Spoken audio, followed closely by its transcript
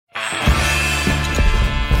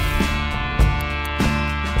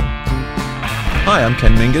Hi, I'm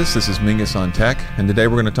Ken Mingus. This is Mingus on Tech, and today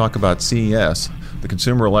we're going to talk about CES, the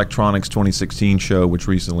Consumer Electronics 2016 show, which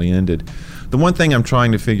recently ended. The one thing I'm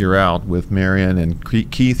trying to figure out with Marion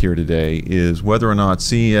and Keith here today is whether or not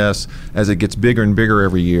CES, as it gets bigger and bigger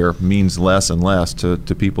every year, means less and less to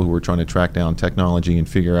people who are trying to track down technology and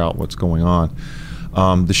figure out what's going on.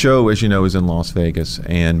 The show, as you know, is in Las Vegas,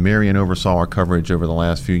 and Marion oversaw our coverage over the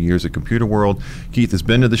last few years at Computer World. Keith has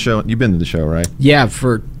been to the show. You've been to the show, right? Yeah,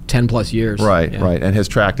 for 10 plus years. Right, right, and has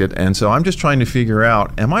tracked it. And so I'm just trying to figure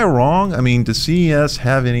out, am I wrong? I mean, does CES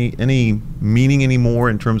have any meaning anymore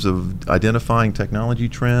in terms of identifying technology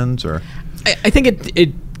trends? Or I think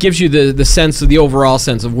it gives you the sense of the overall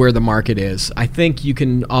sense of where the market is. I think you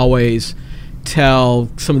can always tell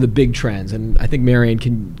some of the big trends, and I think Marion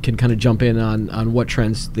can kind of jump in on what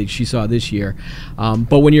trends that she saw this year.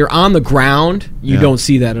 But when you're on the ground, you don't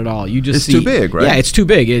see that at all. You just it's too big, right? Yeah, it's too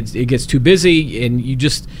big. It gets too busy, and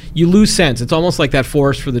you lose sense. It's almost like that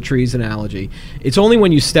forest for the trees analogy. It's only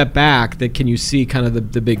when you step back that can you see kind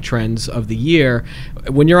of the big trends of the year.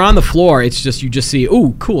 When you're on the floor, it's just you just see,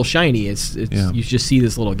 ooh, cool, shiny. You just see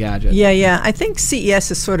this little gadget. Yeah. I think CES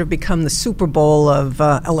has sort of become the Super Bowl of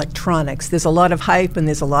electronics. There's a lot of hype and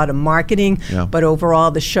there's a lot of marketing, but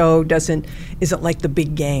overall the show isn't like the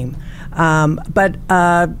big game. But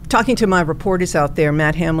talking to my reporters out there,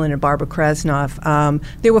 Matt Hamlin and Barbara Krasnoff,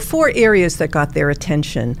 there were 4 areas that got their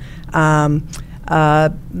attention.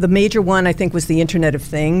 The major one, I think, was the Internet of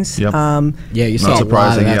Things. Yep. Yeah, you saw Not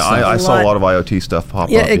surprising. a lot of that stuff. I saw a lot of IoT stuff pop up.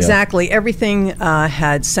 Yeah, exactly. Everything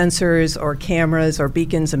had sensors or cameras or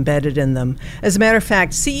beacons embedded in them. As a matter of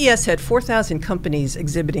fact, CES had 4,000 companies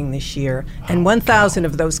exhibiting this year, and 1,000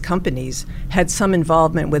 of those companies had some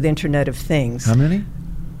involvement with Internet of Things. How many?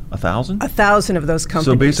 1,000? 1,000 of those companies.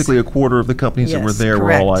 So basically a quarter of the companies that were there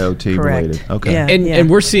were all IoT related. Okay. Yeah, and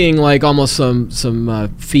we're seeing like almost some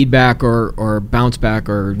feedback or bounce back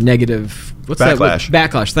or negative backlash.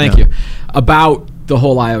 Backlash, thank you. About the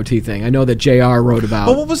whole IoT thing. I know that JR wrote about.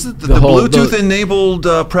 Well, what was the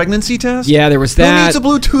Bluetooth-enabled pregnancy test? Yeah, there was that. Who needs a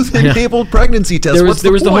Bluetooth-enabled pregnancy test?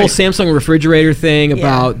 There was the whole Samsung refrigerator thing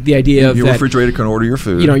about the idea of your refrigerator can order your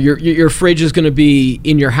food. You know, your fridge is going to be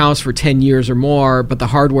in your house for 10 years or more, but the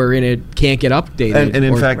hardware in it can't get updated. And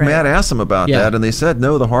in fact, Matt asked them about that, and they said,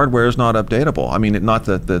 no, the hardware is not updatable. I mean, not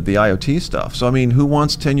the IoT stuff. So, I mean, who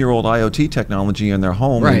wants 10-year-old IoT technology in their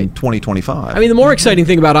home in 2025? I mean, the more exciting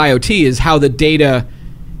thing about IoT is how the data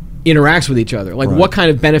interacts with each other. Like, what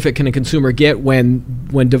kind of benefit can a consumer get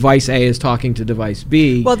when device A is talking to device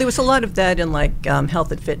B? Well, there was a lot of that in like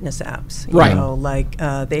health and fitness apps. You know, like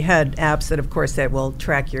they had apps that, of course, that will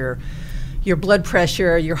track your blood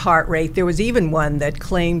pressure, your heart rate. There was even one that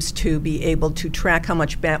claims to be able to track how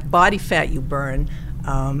much body fat you burn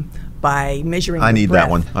by measuring your breath. I need that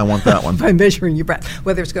one. I want that one. By measuring your breath.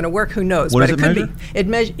 Whether it's going to work, who knows? What but does it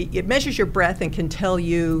measure? It measures your breath and can tell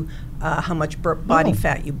you how much body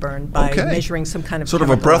fat you burn by measuring some kind of sort of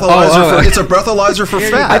a breathalyzer. It's a breathalyzer for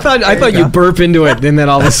fat. I thought you burp into it, and then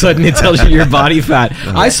all of a sudden it tells you your body fat.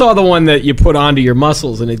 I saw the one that you put onto your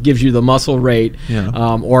muscles, and it gives you the muscle rate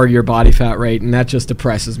or your body fat rate, and that just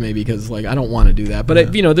depresses me because like I don't want to do that.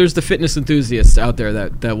 But there's the fitness enthusiasts out there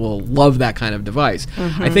that will love that kind of device.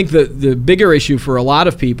 I think the bigger issue for a lot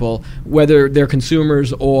of people, whether they're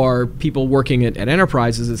consumers or people working at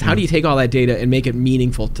enterprises, is how do you take all that data and make it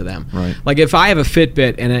meaningful to them? Right. Like if I have a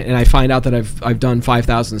Fitbit and I find out that I've done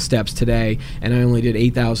 5,000 steps today and I only did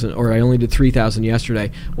 8,000 or I only did 3,000 yesterday,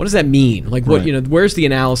 what does that mean? Like what where's the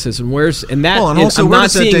analysis and where's and that? Well, and also I'm where not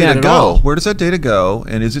does that seeing data that go? at all. Where does that data go?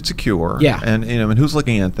 And is it secure? Yeah. And and who's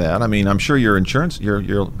looking at that? I mean, I'm sure your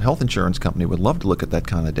health insurance company would love to look at that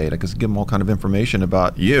kind of data because it gives them all kind of information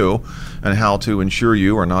about you and how to insure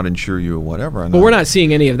you or not insure you or whatever. But we're not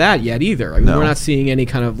seeing any of that yet either. I mean, we're not seeing any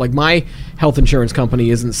kind of like my health insurance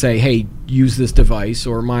company isn't saying, hey, use this device,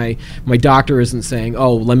 or my doctor isn't saying,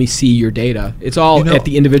 oh, let me see your data. It's all at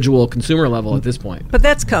the individual consumer level at this point. But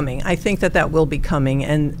that's coming. I think that will be coming,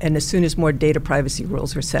 and as soon as more data privacy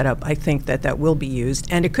rules are set up, I think that will be used,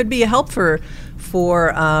 and it could be a help for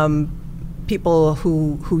people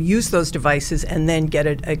who use those devices and then get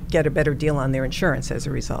a better deal on their insurance as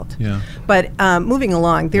a result. Yeah. But moving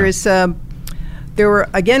along, there were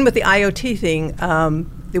again with the IoT thing.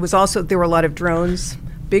 There were a lot of drones.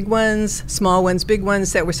 big ones, small ones, big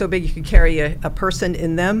ones that were so big you could carry a person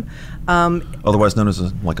in them. Otherwise known as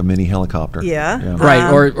like a mini helicopter. Yeah. Right,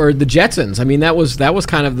 or the Jetsons. I mean, that was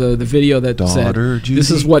kind of the video that said this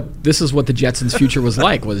is what the Jetsons' future was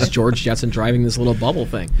like. Was George Jetson driving this little bubble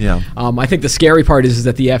thing? Yeah. I think the scary part is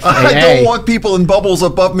that the FAA. I don't want people in bubbles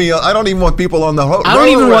above me. I don't even want people on the road. I don't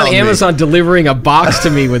even want Amazon delivering a box to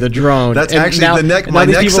me with a drone. That's actually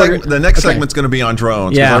the next segment's going to be on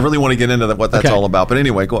drones. Yeah. I really want to get into what that's all about. But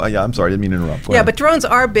anyway, I'm sorry, I didn't mean to interrupt. Yeah, but drones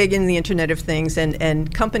are big in the Internet of Things,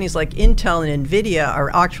 and companies like Intel and NVIDIA are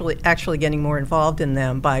actually getting more involved in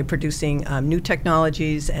them by producing new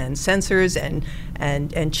technologies and sensors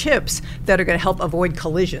and chips that are going to help avoid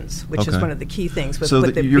collisions, which is one of the key things.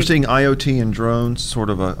 You're seeing IoT and drones sort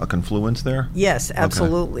of a confluence there? Yes,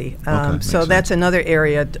 absolutely. So that's another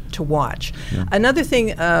area to watch. Yeah. Another thing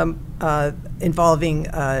involving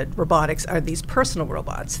robotics are these personal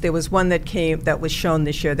robots. There was one that was shown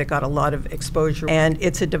this year that got a lot of exposure, and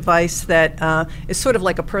it's a device that is sort of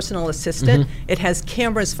like a personal assistant. Mm-hmm. It has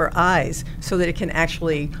cameras for eyes so that it can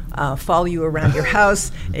actually follow you around your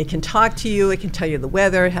house. It can talk to you. It can tell you the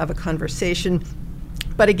weather, have a conversation.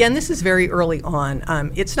 But again, this is very early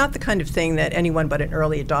on. It's not the kind of thing that anyone but an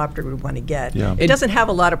early adopter would want to get. Yeah. It doesn't have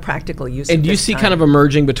a lot of practical use. And do you see kind of a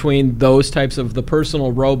merging between those types of the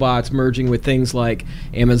personal robots merging with things like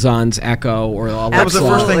Amazon's Echo or Alexa? That was the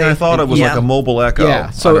first thing I thought of was like a mobile Echo.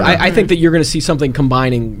 Yeah, so I think that you're going to see something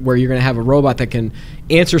combining where you're going to have a robot that can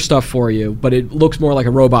answer stuff for you, but it looks more like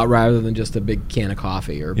a robot rather than just a big can of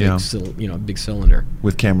coffee or a big cylinder.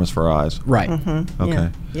 With cameras for eyes. Right. Mm-hmm. Okay.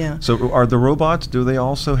 Yeah. So are the robots, do they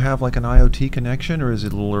also have like an IoT connection, or is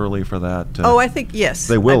it a little early for that? I think yes.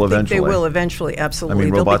 They will eventually. They will eventually, absolutely. I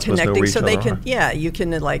mean, robots they'll be connecting, must know where each other are. You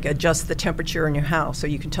can like adjust the temperature in your house, so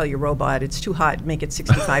you can tell your robot it's too hot, make it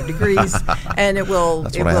 65 degrees, and it will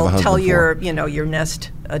tell your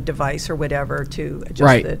Nest device or whatever to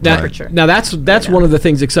adjust the temperature. Now that's one of the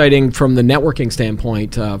things exciting from the networking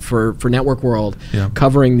standpoint for Network World,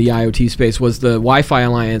 covering the IoT space, was the Wi-Fi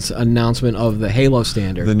Alliance announcement of the Halo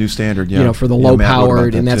standard. The new standard, for the low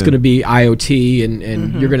powered, and that's going to be IoT,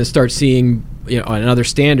 and you're going to start seeing another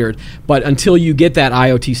standard. But until you get that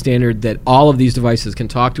IoT standard that all of these devices can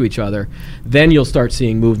talk to each other, then you'll start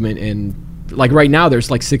seeing movement in, like right now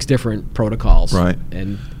there's like 6 different protocols. Right.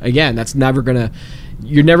 And again,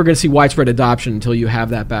 you're never going to see widespread adoption until you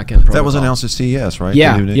have that back-end protocol. That was announced at CES, right?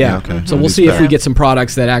 Yeah. Okay. So we'll see if we get some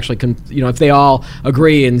products that actually can, if they all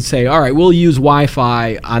agree and say, all right, we'll use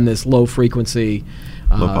Wi-Fi on this low frequency,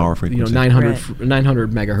 low power frequency,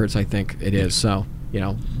 900 megahertz, I think it is. So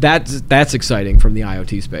that's exciting from the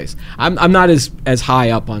IoT space. I'm not as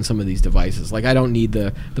high up on some of these devices. Like I don't need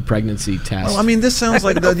the pregnancy test. Well, I mean, this sounds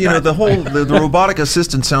like the robotic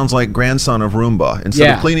assistant sounds like grandson of Roomba.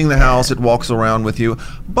 Instead of cleaning the house, it walks around with you.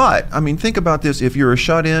 But I mean, think about this: if you're a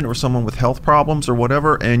shut-in or someone with health problems or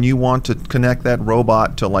whatever, and you want to connect that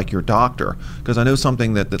robot to like your doctor, because I know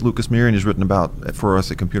something that Lucas Mirian has written about for us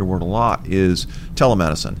at Computer World a lot is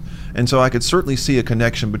telemedicine. And so I could certainly see a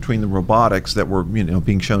connection between the robotics that were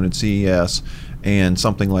being shown at CES and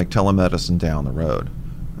something like telemedicine down the road.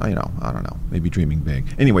 I don't know, maybe dreaming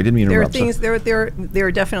big. Anyway, didn't mean to interrupt. There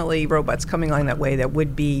are definitely robots coming along that way that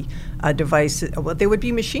would be a device. Well, they would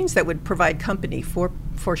be machines that would provide company for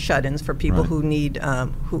shut-ins, for people who need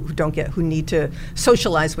who need to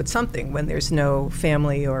socialize with something when there's no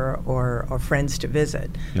family or friends to visit.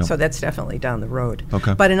 Yep. So that's definitely down the road.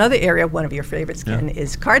 Okay. But another area, one of your favorites, Ken,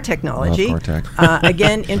 is car technology. Love car tech.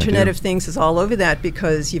 Again, Internet of Things is all over that,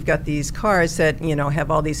 because you've got these cars that have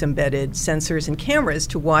all these embedded sensors and cameras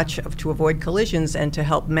to avoid collisions and to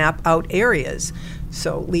help map out areas.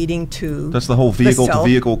 So leading to that's the whole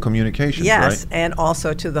vehicle-to-vehicle communications, yes, right? And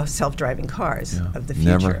also to the self-driving cars of the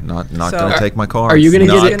future. Not going to take my car. Are you going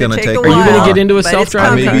to get into a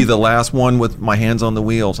self-driving? I may be the last one with my hands on the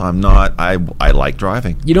wheels. I'm not. I like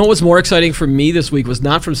driving. You know what was more exciting for me this week was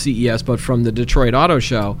not from CES, but from the Detroit Auto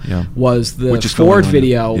Show. Yeah. Was the Ford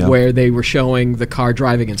video where they were showing the car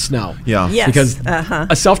driving in snow. Yeah. Yes. Because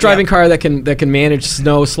a self-driving car that can manage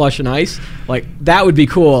snow, slush, and ice, like that would be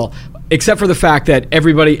cool. Except for the fact that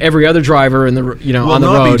every other driver on the road will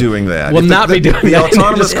not be doing that. The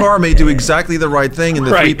autonomous car may do exactly the right thing, and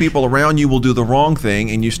the 3 people around you will do the wrong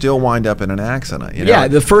thing, and you still wind up in an accident. Yeah,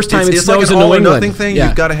 the first time it snows in New England. It's like an all or nothing thing. Yeah.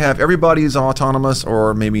 You've got to have everybody's autonomous,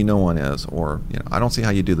 or maybe no one is, or I don't see how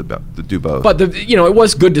you do both. But it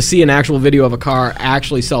was good to see an actual video of a car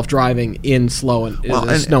actually self-driving in snow and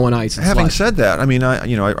ice. And having said that, I mean,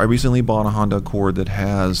 I recently bought a Honda Accord that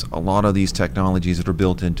has a lot of these technologies that are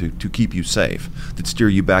built into to keep keep you safe, that steer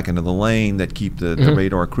you back into the lane, that keep the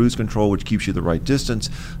radar cruise control, which keeps you the right distance.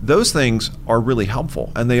 Those things are really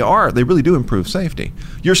helpful, and they really do improve safety.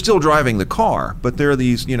 You're still driving the car, but there are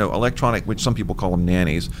these, electronic, which some people call them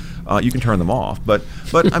nannies. You can turn them off, but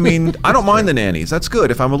I mean, I don't mind the nannies. That's good.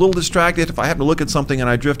 If I'm a little distracted, if I happen to look at something and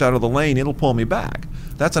I drift out of the lane, it'll pull me back.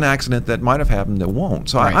 That's an accident that might have happened that won't.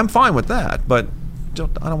 So I'm fine with that, but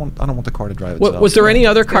I don't want the car to drive itself. Was there any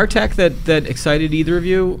other car tech that excited either of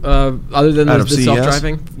you, other than the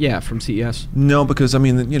self-driving? Yeah, from CES. No, because I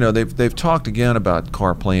mean, they've talked again about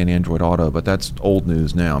CarPlay and Android Auto, but that's old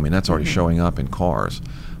news now. I mean, that's already showing up in cars.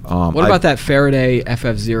 What about that Faraday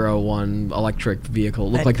FF01 electric vehicle?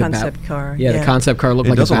 Looked like concept car. Yeah, the concept car looked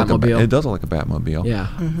like a Batmobile. It does look like a Batmobile. Yeah.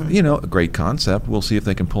 A great concept. We'll see if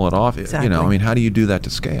they can pull it off. Exactly. I mean, how do you do that to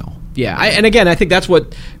scale? Yeah, and again, I think that's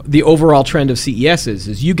what the overall trend of CES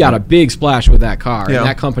is you got a big splash with that car. Yeah. And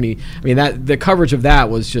that company, I mean, the coverage of that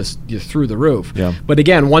was just through the roof. Yeah. But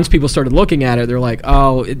again, once people started looking at it, they're like,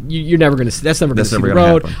 oh, you're never going to, that's never going to see the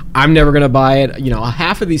road. Happen. I'm never going to buy it.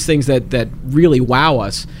 Half of these things that really wow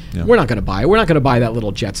us, we're not going to buy it. We're not going to buy that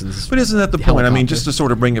little Jetsons. But isn't that the point? I mean, just to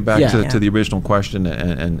sort of bring it back to the original question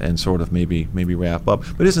and sort of maybe wrap up,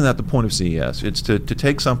 but isn't that the point of CES? It's to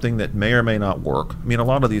take something that may or may not work. I mean, a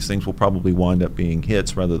lot of these things will probably wind up being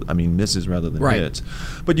misses rather than hits.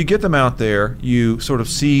 But you get them out there, you sort of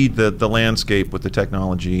see the landscape with the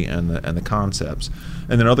technology and the concepts,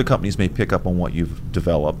 and then other companies may pick up on what you've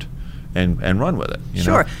developed and run with it.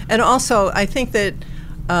 Sure. And also, I think that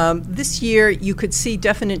this year you could see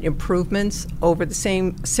definite improvements over the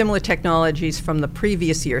similar technologies from the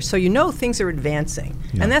previous year. So things are advancing,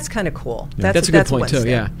 and that's kind of cool. Yeah. That's a good point too.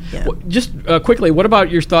 Yeah. Well, just quickly, what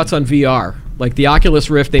about your thoughts on VR? Like the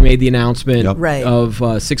Oculus Rift, they made the announcement of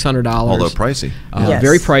 $600. Although pricey.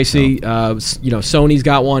 Very pricey. Sony's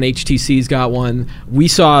got one, HTC's got one. We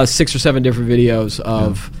saw 6 or 7 different videos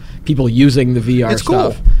of people using the VR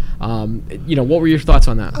stuff. Cool. What were your thoughts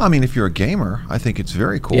on that? I mean, if you're a gamer, I think it's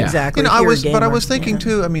very cool. Yeah. Exactly. I was thinking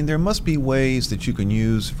too. I mean, there must be ways that you can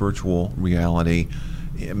use virtual reality,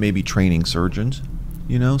 maybe training surgeons.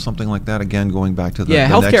 Something like that. Again, going back to the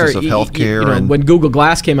nexus of healthcare. And when Google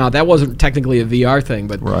Glass came out, that wasn't technically a VR thing,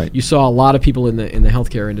 but you saw a lot of people in the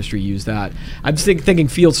healthcare industry use that. I'm thinking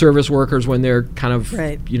field service workers when they're kind of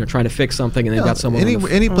trying to fix something and they've got someone.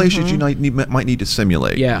 Any place that you might need to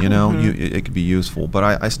simulate. Yeah. It could be useful. But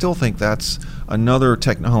I still think that's another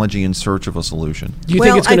technology in search of a solution. Do you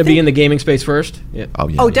think it's going to be in the gaming space first? Yeah. Oh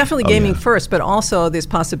yeah. Oh, definitely gaming first, but also there's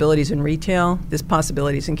possibilities in retail, there's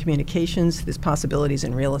possibilities in communications, there's possibilities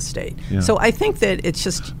in real estate. Yeah. So I think that it's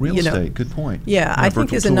just real estate. Good point. Yeah, I think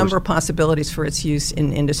there's a number of possibilities for its use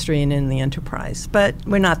in industry and in the enterprise, but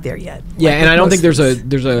we're not there yet. Yeah, and I don't think there's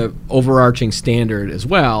a overarching standard as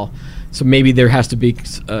well. So maybe there has to be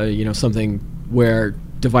something where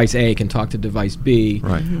device A can talk to device B,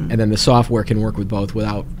 and then the software can work with both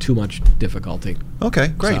without too much difficulty. Okay,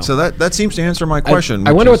 great. So that seems to answer my question.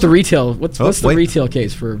 I wonder what the retail what's the retail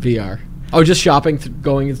case for VR? Oh, just shopping,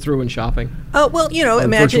 going through and shopping. Oh well,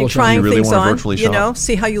 imagine trying things on.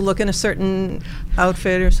 See how you look in a certain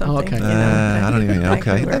outfit or something. Oh, okay. I don't even.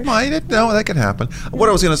 Okay, that could happen. What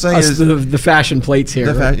I was going to say is the fashion plates here.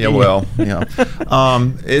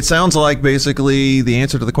 It sounds like basically the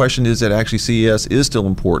answer to the question is that actually CES is still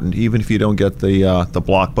important, even if you don't get the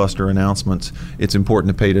blockbuster announcements. It's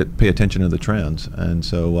important to pay attention to the trends, and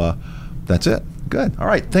so that's it. Good. All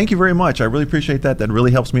right. Thank you very much. I really appreciate that. That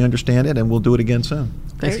really helps me understand it, and we'll do it again soon.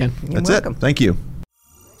 Thanks, Ken. That's it. Thank you.